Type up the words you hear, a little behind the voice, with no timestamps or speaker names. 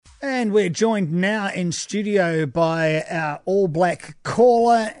And we're joined now in studio by our All Black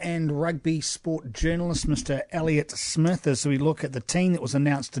caller and rugby sport journalist, Mr. Elliott Smith, as we look at the team that was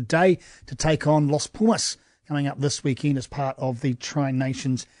announced today to take on Los Pumas coming up this weekend as part of the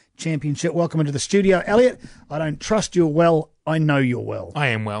Tri-Nations Championship. Welcome into the studio, Elliott. I don't trust you're well. I know you're well. I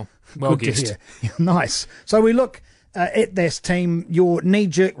am well. Well guessed. Nice. So we look at this team, your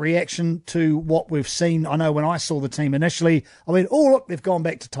knee-jerk reaction to what we've seen. I know when I saw the team initially, I went, oh, look, they've gone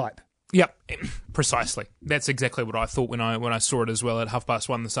back to type. Yep, precisely. That's exactly what I thought when I saw it as well at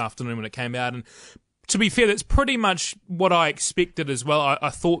 1:30 this afternoon when it came out. And to be fair, that's pretty much what I expected as well. I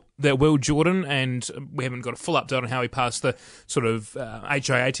thought that Will Jordan, and we haven't got a full update on how he passed the sort of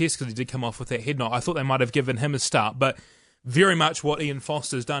HIA test because he did come off with that head knock. I thought they might have given him a start, but very much what Ian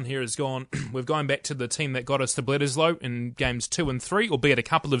Foster's done here is we've gone back to the team that got us to Bledisloe in games 2 and 3, albeit a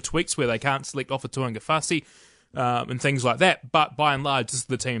couple of tweaks where they can't select off of Tuangafasi and things like that. But by and large, this is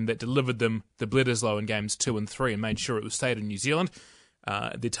the team that delivered them the Bledisloe in games 2 and 3 and made sure it was stayed in New Zealand.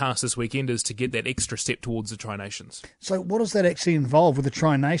 Their task this weekend is to get that extra step towards the Tri-Nations. So what does that actually involve with the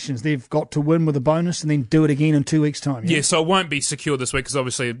Tri-Nations? They've got to win with a bonus and then do it again in 2 weeks' time. Yeah, so it won't be secure this week because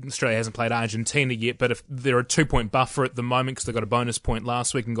obviously Australia hasn't played Argentina yet, but if they're a 2-point buffer at the moment because they got a bonus point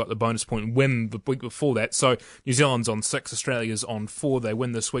last week and got the bonus point win the week before that. So New Zealand's on 6, Australia's on 4. They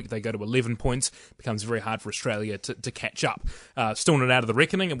win this week, they go to 11 points. It becomes very hard for Australia to catch up. Still not out of the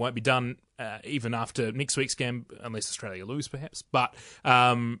reckoning. It won't be done even after next week's game, unless Australia lose, perhaps. But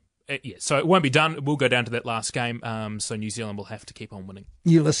so it won't be done. It will go down to that last game. So New Zealand will have to keep on winning.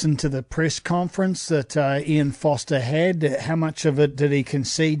 You listened to the press conference that Ian Foster had. How much of it did he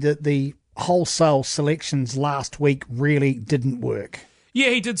concede that the wholesale selections last week really didn't work? Yeah,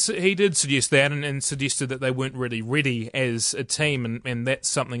 he did suggest that and suggested that they weren't really ready as a team, and that's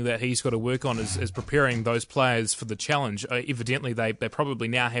something that he's got to work on is preparing those players for the challenge. Evidently, they probably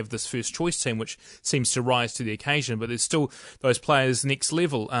now have this first choice team, which seems to rise to the occasion, but there's still those players next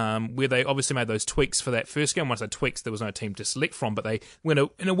level where they obviously made those tweaks for that first game. When I say tweaks, there was no team to select from, but they went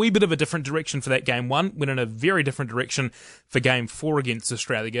in a wee bit of a different direction for that game 1, went in a very different direction for game 4 against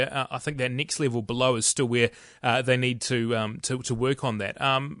Australia. I think that next level below is still where they need to work on that.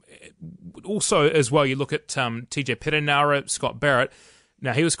 Also, as well, you look at TJ Perenara, Scott Barrett.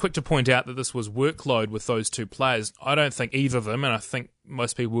 Now, he was quick to point out that this was workload with those two players. I don't think either of them, and I think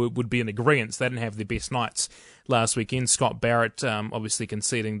most people would be in agreement, they didn't have their best nights last weekend. Scott Barrett obviously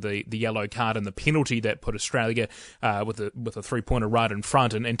conceding the yellow card and the penalty that put Australia with a 3-pointer right in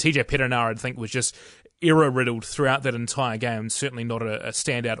front. And TJ Perenara, I think, was just error-riddled throughout that entire game. Certainly not a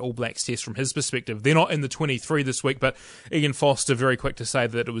standout All Blacks test from his perspective. They're not in the 23 this week, but Ian Foster very quick to say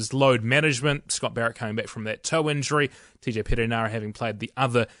that it was load management. Scott Barrett coming back from that toe injury. TJ Perenara having played the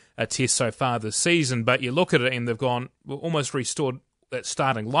other test so far this season. But you look at it and they've almost restored that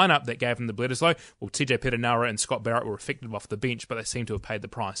starting lineup that gave them the Bledisloe. Well, TJ Perenara and Scott Barrett were effective off the bench, but they seem to have paid the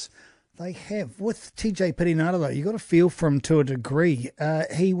price. They have. With TJ Perenara, though, you got to feel for him to a degree.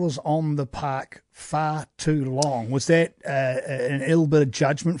 He was on the park far too long. Was that an ill bit of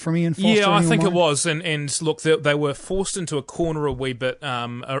judgment from Ian Foster? Yeah, I think it was. And look, they were forced into a corner a wee bit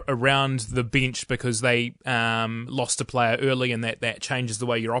around the bench because they lost a player early, and that changes the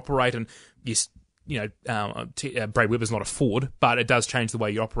way you operate. And yes, Brad Weber's not a forward, but it does change the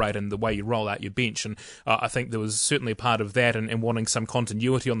way you operate and the way you roll out your bench. And I think there was certainly a part of that and wanting some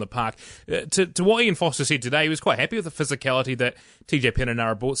continuity on the park. To what Ian Foster said today, he was quite happy with the physicality that TJ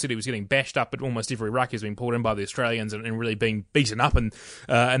Perenara brought. Said he was getting bashed up at almost every ruck. He's been pulled in by the Australians and really being beaten up and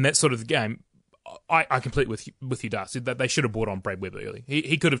that sort of game. I completely with you, Darcy, that they should have brought on Brad Weber early.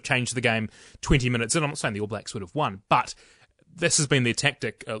 He could have changed the game 20 minutes in. I'm not saying the All Blacks would have won, but this has been their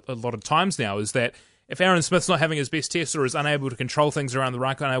tactic a lot of times now, is that if Aaron Smith's not having his best test or is unable to control things around the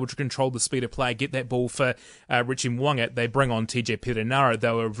ruck, unable to control the speed of play, get that ball for Richie Mwanga, they bring on TJ Perenara.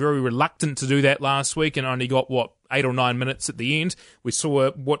 They were very reluctant to do that last week and only got, 8 or 9 minutes at the end. We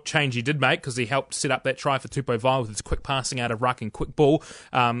saw what change he did make because he helped set up that try for Tupou Vaa'i with his quick passing out of ruck and quick ball.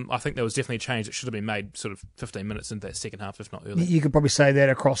 I think there was definitely a change that should have been made sort of 15 minutes into that second half, if not earlier. You could probably say that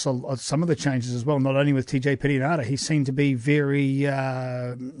across some of the changes as well, not only with TJ Perenara. He seemed to be very...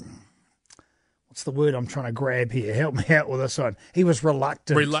 what's the word I'm trying to grab here? Help me out with this one. He was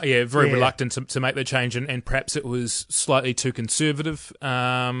reluctant. Reluctant to make the change, and perhaps it was slightly too conservative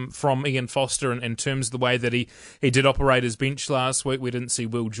from Ian Foster in terms of the way that he did operate his bench last week. We didn't see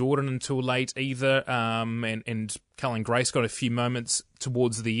Will Jordan until late either, and Cullen Grace got a few moments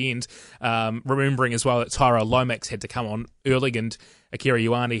towards the end, remembering as well that Tyrell Lomax had to come on early and Akira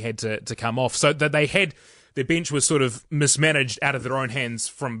Ioane had to come off. So that they had their bench was sort of mismanaged out of their own hands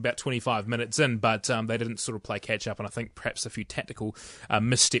from about 25 minutes in, but they didn't sort of play catch up, and I think perhaps a few tactical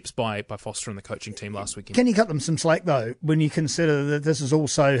missteps by Foster and the coaching team last weekend. Can you cut them some slack, though, when you consider that this is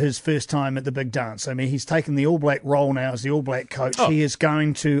also his first time at the big dance? I mean, he's taken the All Black role now as the All Black coach. Oh. He is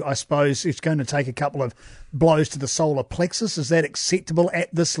going to, I suppose, he's going to take a couple of blows to the solar plexus. Is that acceptable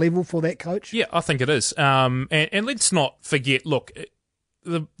at this level for that coach? Yeah, I think it is. And let's not forget, look,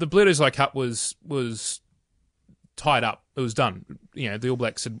 the Bledisloe Cup was tied up. It was done. The All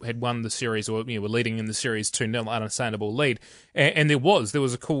Blacks had won the series, or were leading in the series 2-0, unassailable lead. And there was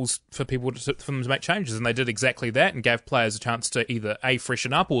a call for people for them to make changes, and they did exactly that and gave players a chance to either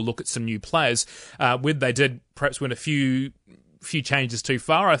freshen up or look at some new players. Whether they did perhaps went a few changes too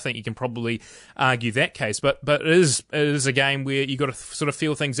far, I think you can probably argue that case. But it is a game where you got to sort of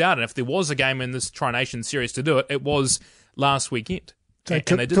feel things out. And if there was a game in this Tri-Nation series to do it, it was last weekend. So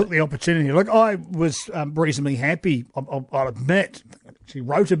they took the opportunity. Look, I was reasonably happy, I'll admit, she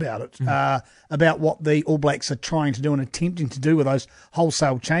wrote about it, about what the All Blacks are trying to do and attempting to do with those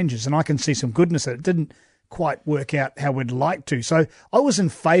wholesale changes. And I can see some goodness that it didn't quite work out how we'd like to. So I was in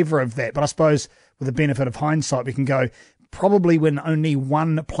favour of that. But I suppose with the benefit of hindsight, we can go, probably when only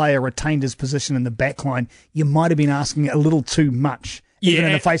one player retained his position in the back line, you might have been asking a little too much. Even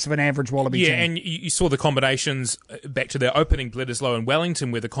in the face of an average Wallaby team. Yeah, and you saw the combinations back to their opening, Bledisloe and Wellington,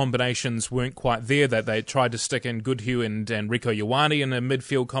 where the combinations weren't quite there. That they tried to stick in Goodhue and Rieko Ioane in a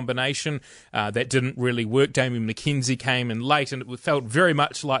midfield combination. That didn't really work. Damien McKenzie came in late, and it felt very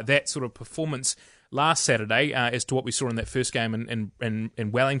much like that sort of performance last Saturday as to what we saw in that first game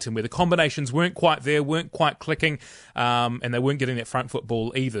in Wellington, where the combinations weren't quite there, weren't quite clicking, and they weren't getting that front foot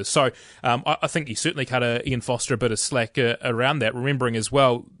ball either. So I think you certainly cut Ian Foster a bit of slack around that, remembering as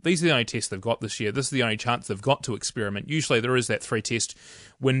well, these are the only tests they've got this year. This is the only chance they've got to experiment. Usually there is that 3-test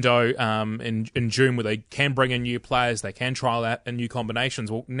window in June where they can bring in new players, they can trial out in new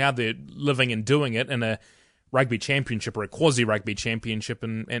combinations. Well, now they're living and doing it in a rugby championship or a quasi-rugby championship,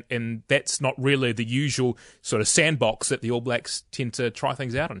 and that's not really the usual sort of sandbox that the All Blacks tend to try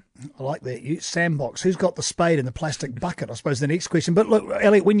things out in. I like that. Sandbox. Who's got the spade and the plastic bucket? I suppose the next question. But look,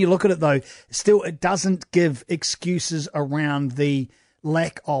 Elliot, when you look at it, though, still it doesn't give excuses around the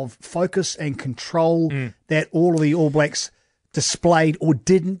lack of focus and control that all of the All Blacks displayed or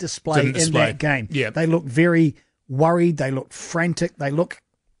didn't display in that game. Yeah. They look very worried. They look frantic. They look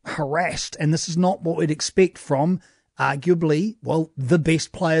harassed, and this is not what we'd expect from arguably, the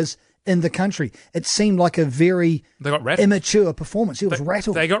best players in the country. It seemed like a very immature performance. It was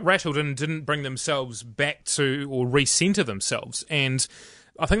rattled. They got rattled and didn't bring themselves back to or recenter themselves, and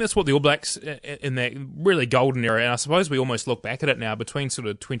I think that's what the All Blacks in that really golden era, and I suppose we almost look back at it now between sort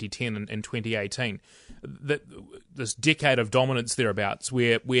of 2010 and 2018, that this decade of dominance thereabouts,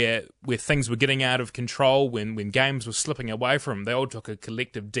 where things were getting out of control, when games were slipping away from them, they all took a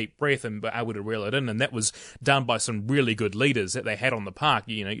collective deep breath and were able to reel it in, and that was done by some really good leaders that they had on the park.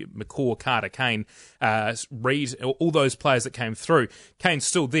 McCaw, Carter, Kane, Reid, all those players that came through. Kane's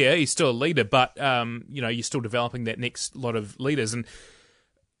still there; he's still a leader, but you're still developing that next lot of leaders. And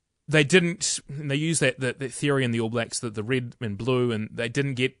they used that theory in the All Blacks, that the red and blue, and they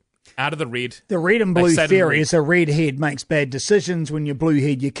didn't get out of the red. The red and blue theory is a red head makes bad decisions. When you're blue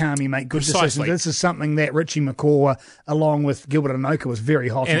head, you're calm, you make good decisions. This is something that Richie McCaw, along with Gilbert Anoka, was very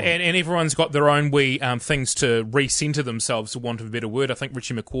hot on. And everyone's got their own wee things to recenter themselves, for want of a better word. I think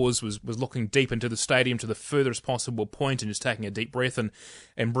Richie McCaw's was looking deep into the stadium to the furthest possible point and just taking a deep breath and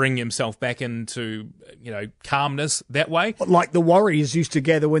bringing himself back into calmness that way. Like the Warriors used to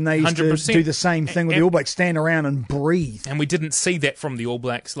gather when they used 100%. To do the same thing with the All Blacks, stand around and breathe. And we didn't see that from the All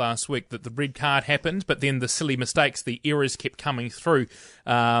Blacks last week, that the red card happened, but then the silly mistakes, the errors kept coming through.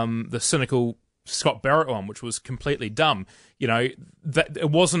 The cynical Scott Barrett one, which was completely dumb. That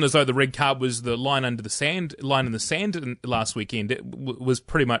it wasn't as though the red card was the line in the sand last weekend. It was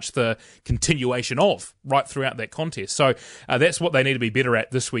pretty much the continuation of right throughout that contest. So that's what they need to be better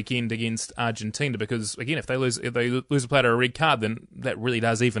at this weekend against Argentina, because again, if they lose a player to a red card, then that really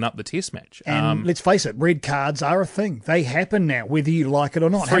does even up the test match. And let's face it, red cards are a thing. They happen now, whether you like it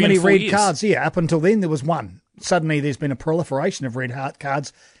or not. How many red cards? Yeah, up until then there was one. Suddenly there's been a proliferation of red heart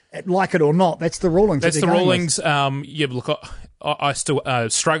cards. Like it or not, that's the rulings. That's the rulings. Look, I still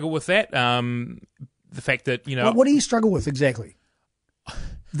struggle with that. The fact that what do you struggle with exactly?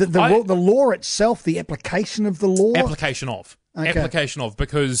 The law itself, the application of the law. Application of,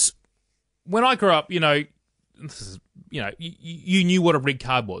 because when I grew up, you knew what a red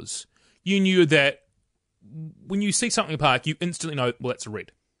card was. You knew that when you see something in the park, you instantly know, well, that's a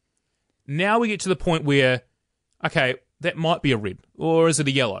red. Now we get to the point where, okay, that might be a red, or is it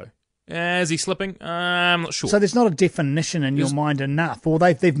a yellow? Is he slipping? I'm not sure. So there's not a definition in your mind enough, or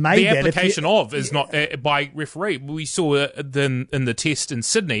they've made the that. application is not by referee. We saw in the test in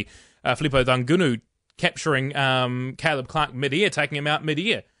Sydney, Filippo Dangunu capturing Caleb Clark mid-air, taking him out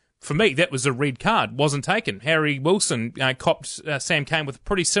mid-air. For me, that was a red card. Wasn't taken. Harry Wilson copped Sam Cane with a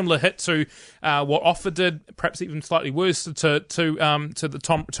pretty similar hit to what Offa did, perhaps even slightly worse to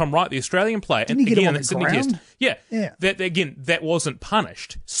the Tom Wright, the Australian player. Didn't he get him on the Sydney ground? Test. Yeah. That wasn't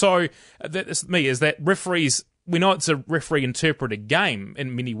punished. So that's me, is that referees, we know it's a referee-interpreted game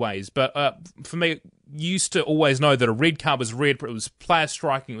in many ways, but for me, you used to always know that a red card was red, but it was player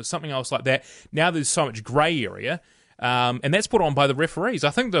striking, it was something else like that. Now there's so much grey area. And that's put on by the referees. I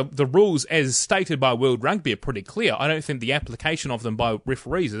think the rules, as stated by World Rugby, are pretty clear. I don't think the application of them by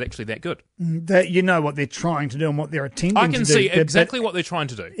referees is actually that good. You know what they're trying to do and what they're attempting to do. I can see exactly what they're trying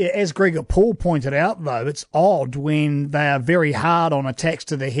to do. As Gregor Paul pointed out, though, it's odd when they are very hard on attacks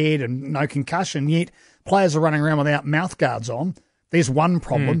to the head and no concussion, yet players are running around without mouth guards on. There's one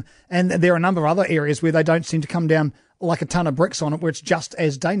problem. And there are a number of other areas where they don't seem to come down like a ton of bricks on it, where it's just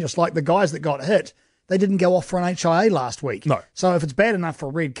as dangerous. Like the guys that got hit, they didn't go off for an HIA last week. No. So if it's bad enough for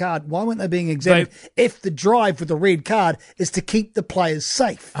a red card, why weren't they being examined? If the drive with the red card is to keep the players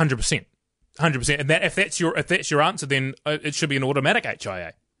safe. 100%. And that if that's your answer, then it should be an automatic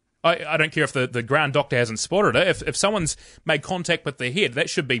HIA. I don't care if the ground doctor hasn't spotted it. If someone's made contact with their head, that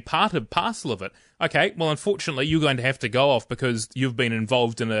should be part and parcel of it. Okay, well, unfortunately, you're going to have to go off because you've been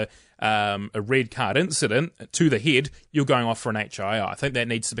involved in a red card incident to the head. You're going off for an HIA. I think that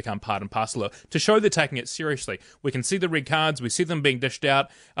needs to become part and parcel of to show they're taking it seriously. We can see the red cards. We see them being dished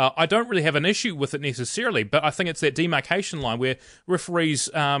out. I don't really have an issue with it necessarily, but I think it's that demarcation line where referees,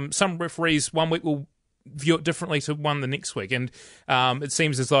 some referees 1 week will view it differently to one the next week, and it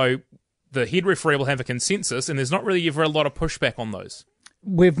seems as though the head referee will have a consensus, and there's not really ever a lot of pushback on those.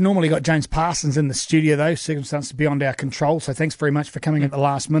 We've normally got James Parsons in the studio, though, circumstances beyond our control, so thanks very much for coming at the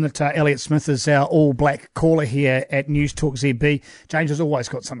last minute. Elliott Smith is our all-black caller here at News Talk ZB. James has always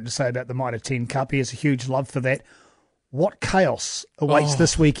got something to say about the Mitre 10 Cup. He has a huge love for that. What chaos awaits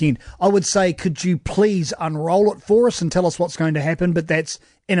this weekend? I would say, could you please unroll it for us and tell us what's going to happen? But that's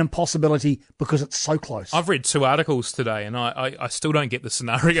an impossibility because it's so close. I've read 2 articles today, and I still don't get the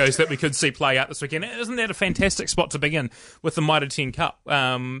scenarios that we could see play out this weekend. Isn't that a fantastic spot to begin with the Mitre 10 Cup?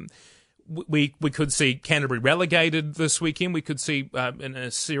 We could see Canterbury relegated this weekend. We could see, in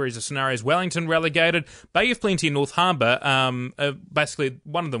a series of scenarios, Wellington relegated. Bay of Plenty and North Harbour, basically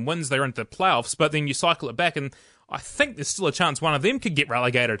one of them wins, they're into the playoffs, but then you cycle it back and I think there's still a chance one of them could get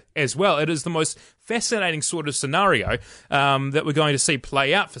relegated as well. It is the most fascinating sort of scenario that we're going to see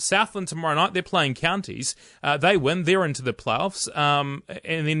play out for Southland tomorrow night. They're playing Counties. They win. They're into the playoffs.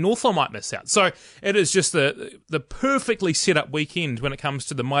 And then Northland might miss out. So it is just the perfectly set up weekend when it comes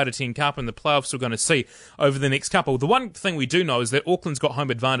to the Mitre 10 Cup and the playoffs we're going to see over the next couple. The one thing we do know is that Auckland's got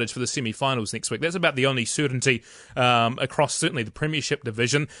home advantage for the semi-finals next week. That's about the only certainty across certainly the Premiership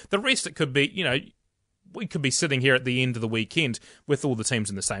division. The rest, it could be, we could be sitting here at the end of the weekend with all the teams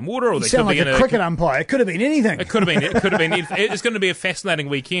in the same order, or they sound could like be a cricket umpire. It could have been anything. It could have been. It's going to be a fascinating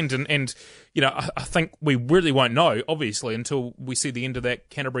weekend, and I think we really won't know, obviously, until we see the end of that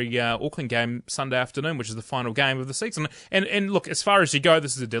Canterbury Auckland game Sunday afternoon, which is the final game of the season. And look, as far as you go,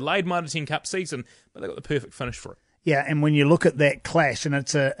 this is a delayed Mitre 10 Cup season, but they've got the perfect finish for it. Yeah, and when you look at that clash, and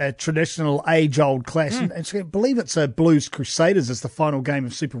it's a traditional age-old clash, and I believe it's Blues Crusaders as the final game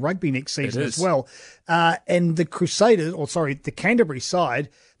of Super Rugby next season as well. And the the Canterbury side,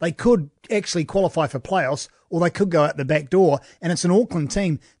 they could actually qualify for playoffs, or they could go out the back door, and it's an Auckland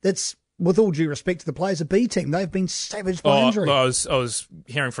team that's, with all due respect to the players, a B team. They've been savaged by injury. I was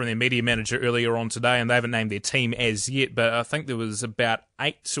hearing from their media manager earlier on today, and they haven't named their team as yet, but I think there was about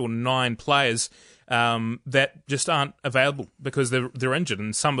 8 or 9 players that just aren't available because they're injured,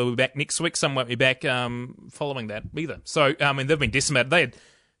 and some will be back next week, some won't be back following that either. So, they've been decimated. They had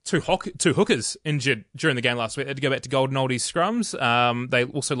two hookers injured during the game last week. They had to go back to Golden Oldies scrums. They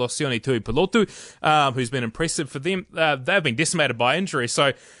also lost Sione Tuipulotu, who's been impressive for them. They've been decimated by injury.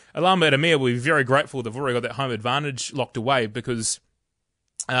 So, Alama Adamia will be very grateful they've already got that home advantage locked away because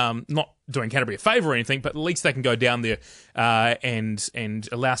not doing Canterbury a favour or anything, but at least they can go down there and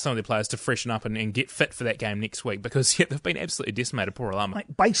allow some of their players to freshen up and get fit for that game next week because they've been absolutely decimated, poor Alama.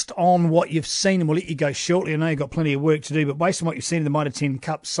 Mate, based on what you've seen, and we'll let you go shortly, I know you've got plenty of work to do, but based on what you've seen in the Mitre 10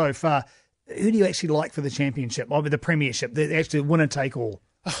 Cup so far, who do you actually like for the championship, or the premiership, the actual winner-take-all?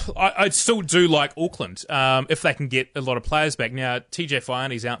 I still do like Auckland if they can get a lot of players back. Now, TJ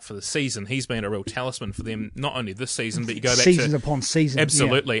Whaiani's out for the season. He's been a real talisman for them, not only this season, but you go back seasons to upon season.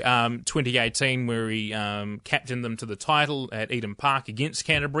 absolutely 2018, where he captained them to the title at Eden Park against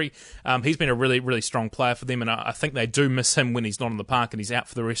Canterbury. He's been a really, really strong player for them, and I think they do miss him when he's not on the park and he's out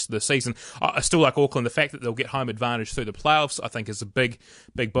for the rest of the season. I still like Auckland. The fact that they'll get home advantage through the playoffs, I think, is a big,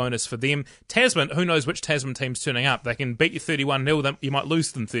 big bonus for them. Tasman, who knows which Tasman team's turning up? They can beat you 31-0, you might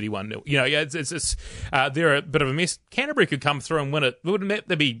lose them 31-0. You know, they're a bit of a mess. Canterbury could come through and win it. Wouldn't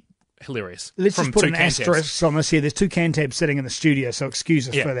that be hilarious? Let's just put an asterisk on this here. There's two Cantabs sitting in the studio, so excuse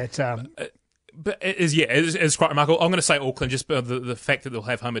us for that. But it is quite remarkable. I'm going to say Auckland just by the fact that they'll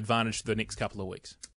have home advantage for the next couple of weeks.